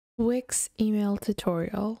Wix email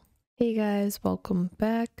tutorial. Hey guys, welcome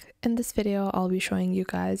back. In this video, I'll be showing you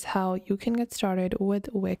guys how you can get started with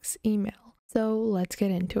Wix email. So let's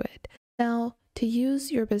get into it. Now, to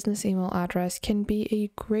use your business email address can be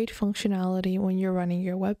a great functionality when you're running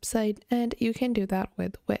your website, and you can do that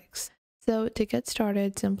with Wix. So to get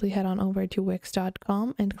started, simply head on over to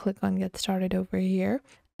wix.com and click on Get Started over here.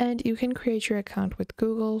 And you can create your account with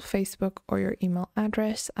Google, Facebook, or your email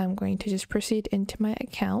address. I'm going to just proceed into my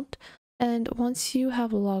account. And once you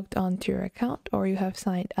have logged on to your account or you have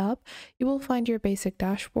signed up, you will find your basic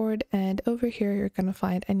dashboard. And over here, you're going to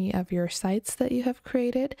find any of your sites that you have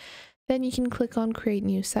created. Then you can click on Create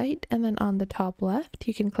New Site. And then on the top left,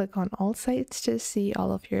 you can click on All Sites to see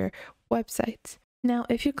all of your websites. Now,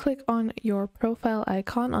 if you click on your profile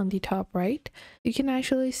icon on the top right, you can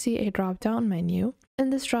actually see a drop-down menu.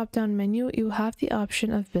 In this drop-down menu, you have the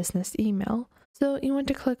option of business email. So you want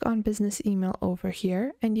to click on business email over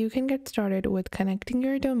here, and you can get started with connecting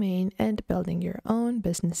your domain and building your own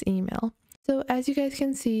business email. So as you guys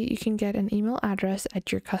can see, you can get an email address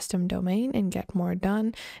at your custom domain and get more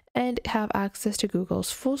done and have access to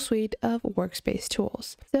Google's full suite of workspace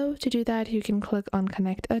tools. So to do that, you can click on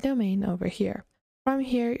Connect a Domain over here. From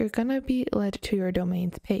here, you're going to be led to your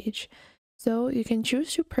domains page. So you can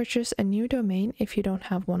choose to purchase a new domain if you don't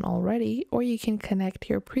have one already, or you can connect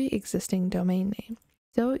your pre-existing domain name.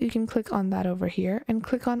 So you can click on that over here and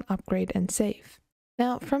click on Upgrade and Save.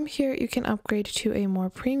 Now from here, you can upgrade to a more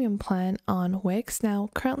premium plan on Wix. Now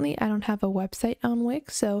currently I don't have a website on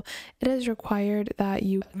Wix, so it is required that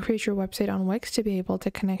you create your website on Wix to be able to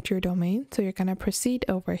connect your domain. So you're going to proceed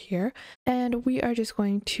over here, and we are just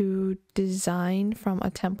going to design from a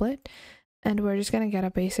template, and we're just going to get a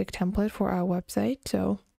basic template for our website.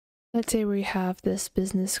 So let's say we have this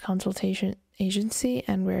business consultation agency,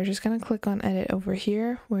 and we're just going to click on edit over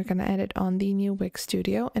here. We're going to edit on the new Wix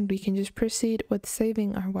Studio, and we can just proceed with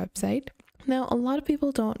saving our website. Now, a lot of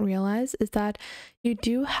people don't realize is that you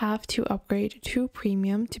do have to upgrade to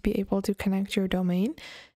premium to be able to connect your domain.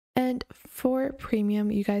 And for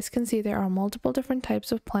premium, you guys can see there are multiple different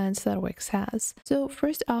types of plans that Wix has. So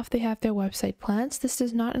first off, they have their website plans. This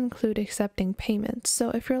does not include accepting payments.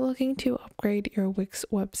 So if you're looking to upgrade your Wix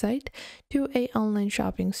website to an online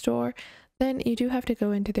shopping store, then you do have to go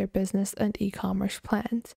into their business and e-commerce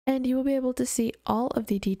plans, and you will be able to see all of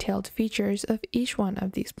the detailed features of each one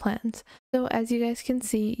of these plans. So as you guys can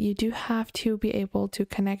see, you do have to be able to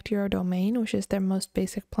connect your domain, which is their most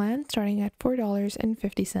basic plan, starting at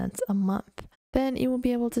 $4.50 a month. Then you will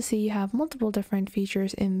be able to see you have multiple different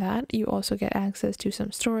features in that. You also get access to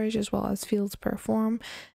some storage as well as fields per form,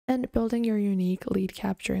 and building your unique lead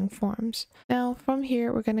capturing forms. Now from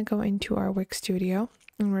here, we're going to go into our Wix Studio,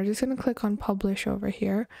 and we're just going to click on Publish over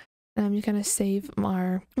here. And I'm just going to save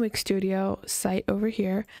our Wix Studio site over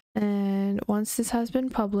here. And once this has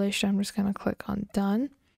been published, I'm just going to click on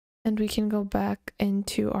Done. And we can go back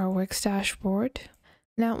into our Wix dashboard.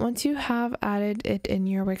 Now, once you have added it in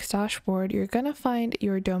your Wix dashboard, you're going to find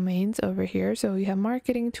your domains over here. So you have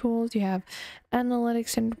marketing tools, you have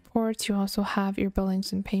analytics and reports, you also have your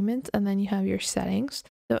billings and payments, and then you have your settings.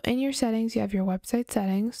 So in your settings, you have your website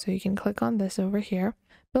settings. So you can click on this over here.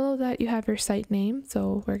 Below that, you have your site name.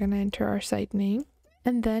 So we're going to enter our site name,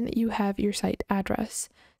 and then you have your site address.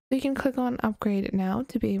 So you can click on Upgrade Now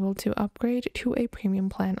to be able to upgrade to a premium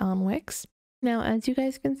plan on Wix. Now, as you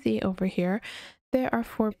guys can see over here, there are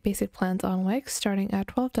 4 basic plans on Wix starting at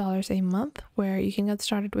 $12 a month, where you can get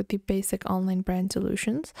started with the basic online brand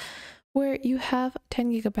solutions, where you have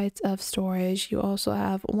 10 gigabytes of storage. You also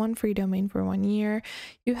have 1 free domain for 1 year.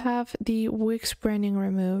 You have the Wix branding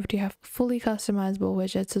removed. You have fully customizable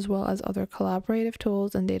widgets as well as other collaborative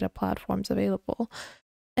tools and data platforms available.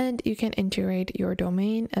 And you can integrate your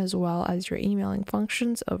domain as well as your emailing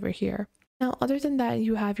functions over here. Now, other than that,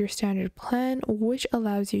 you have your standard plan, which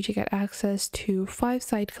allows you to get access to 5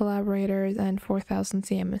 site collaborators and 4,000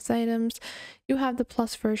 CMS items. You have the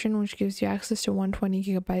Plus version, which gives you access to 120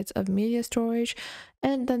 gigabytes of media storage,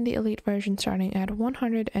 and then the Elite version starting at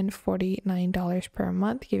 $149 per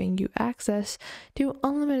month, giving you access to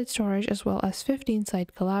unlimited storage as well as 15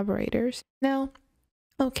 site collaborators. Now,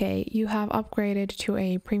 okay, you have upgraded to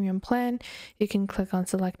a premium plan. You can click on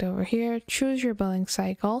select over here, choose your billing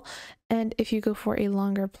cycle, and if you go for a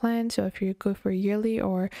longer plan, so if you go for yearly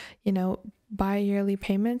or bi-yearly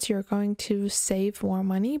payments, you're going to save more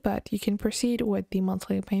money, but you can proceed with the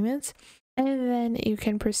monthly payments, and then you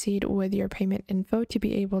can proceed with your payment info to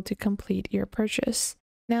be able to complete your purchase.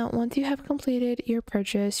 Now, once you have completed your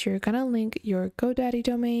purchase, you're going to link your GoDaddy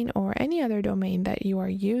domain or any other domain that you are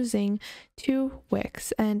using to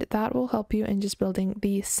Wix, and that will help you in just building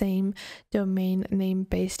the same domain name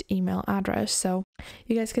based email address. So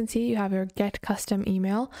you guys can see you have your get custom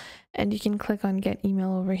email, and you can click on get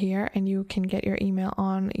email over here, and you can get your email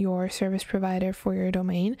on your service provider for your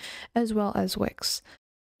domain as well as Wix.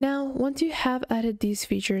 Now, once you have added these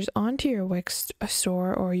features onto your Wix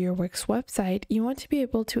store or your Wix website, you want to be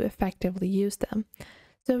able to effectively use them.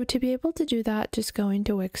 So to be able to do that, just go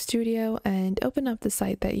into Wix Studio and open up the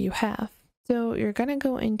site that you have. So you're going to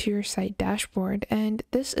go into your site dashboard, and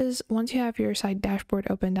this is once you have your site dashboard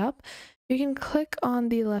opened up, you can click on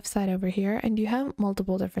the left side over here and you have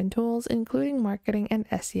multiple different tools, including marketing and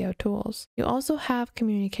SEO tools. You also have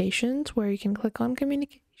communications where you can click on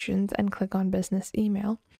communications and click on business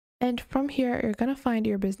email. And from here, you're going to find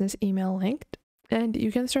your business email linked, and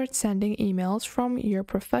you can start sending emails from your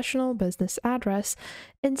professional business address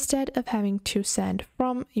instead of having to send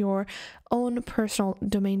from your own personal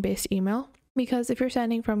domain-based email. Because if you're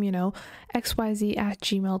sending from,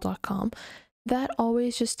 xyz@gmail.com, that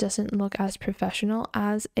always just doesn't look as professional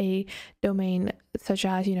as a domain such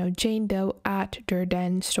as,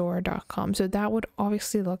 janedoe@durdenstore.com. So that would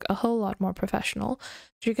obviously look a whole lot more professional.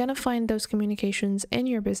 So you're going to find those communications in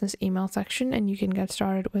your business email section, and you can get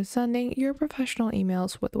started with sending your professional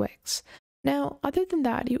emails with Wix. Now, other than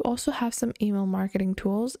that, you also have some email marketing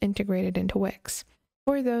tools integrated into Wix.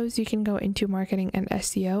 For those, you can go into marketing and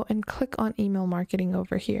SEO and click on email marketing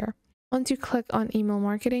over here. Once you click on email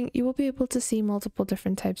marketing, you will be able to see multiple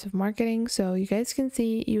different types of marketing. So you guys can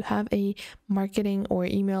see you have a marketing or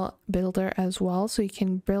email builder as well. So you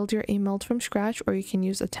can build your emails from scratch, or you can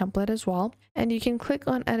use a template as well. And you can click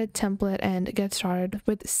on edit template and get started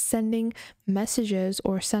with sending messages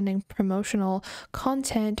or sending promotional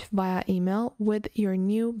content via email with your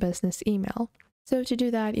new business email. So to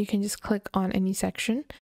do that, you can just click on any section,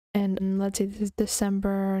 and let's say this is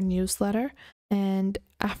December newsletter. And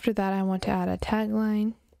after that, I want to add a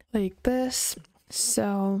tagline like this.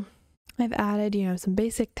 So I've added, some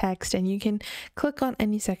basic text, and you can click on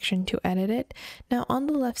any section to edit it. Now on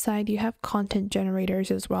the left side, you have content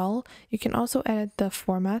generators as well. You can also edit the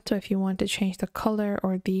format. So if you want to change the color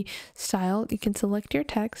or the style, you can select your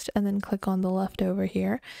text and then click on the left over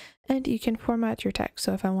here, and you can format your text.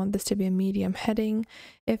 So if I want this to be a medium heading,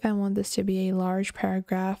 if I want this to be a large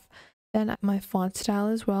paragraph, then my font style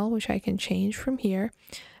as well, which I can change from here.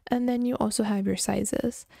 And then you also have your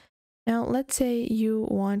sizes. Now, let's say you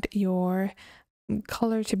want your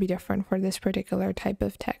color to be different for this particular type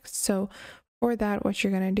of text. So for that, what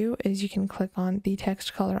you're going to do is you can click on the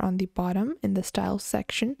text color on the bottom in the style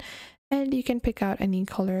section, and you can pick out any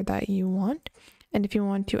color that you want. And if you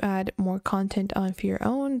want to add more content onto your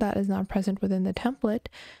own that is not present within the template,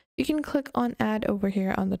 you can click on add over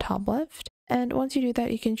here on the top left. And once you do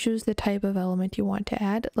that, you can choose the type of element you want to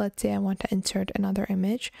add. Let's say I want to insert another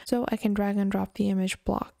image, so I can drag and drop the image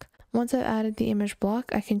block. Once I've added the image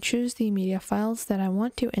block, I can choose the media files that I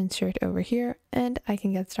want to insert over here, and I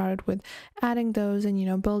can get started with adding those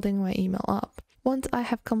and building my email up. Once I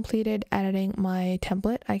have completed editing my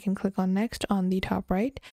template, I can click on next on the top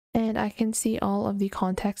right, and I can see all of the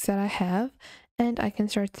contacts that I have, and I can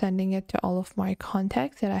start sending it to all of my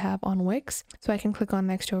contacts that I have on Wix. So I can click on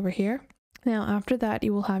next over here. Now after that,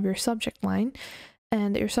 you will have your subject line,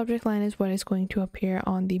 and your subject line is what is going to appear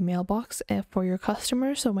on the mailbox for your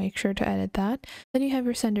customer, so make sure to edit that. Then you have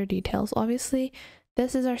your sender details. Obviously,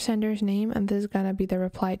 this is our sender's name, and this is going to be the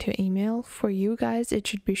reply to email. For you guys, it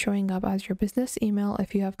should be showing up as your business email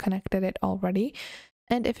if you have connected it already.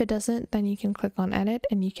 And if it doesn't, then you can click on edit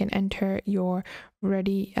and you can enter your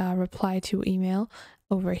ready reply to email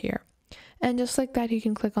over here. And just like that, you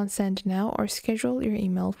can click on send now or schedule your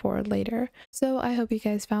email for later. So I hope you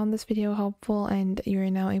guys found this video helpful and you're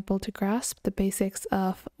now able to grasp the basics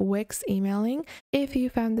of Wix emailing. If you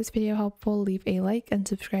found this video helpful, leave a like and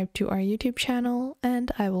subscribe to our YouTube channel,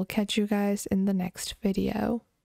 and I will catch you guys in the next video.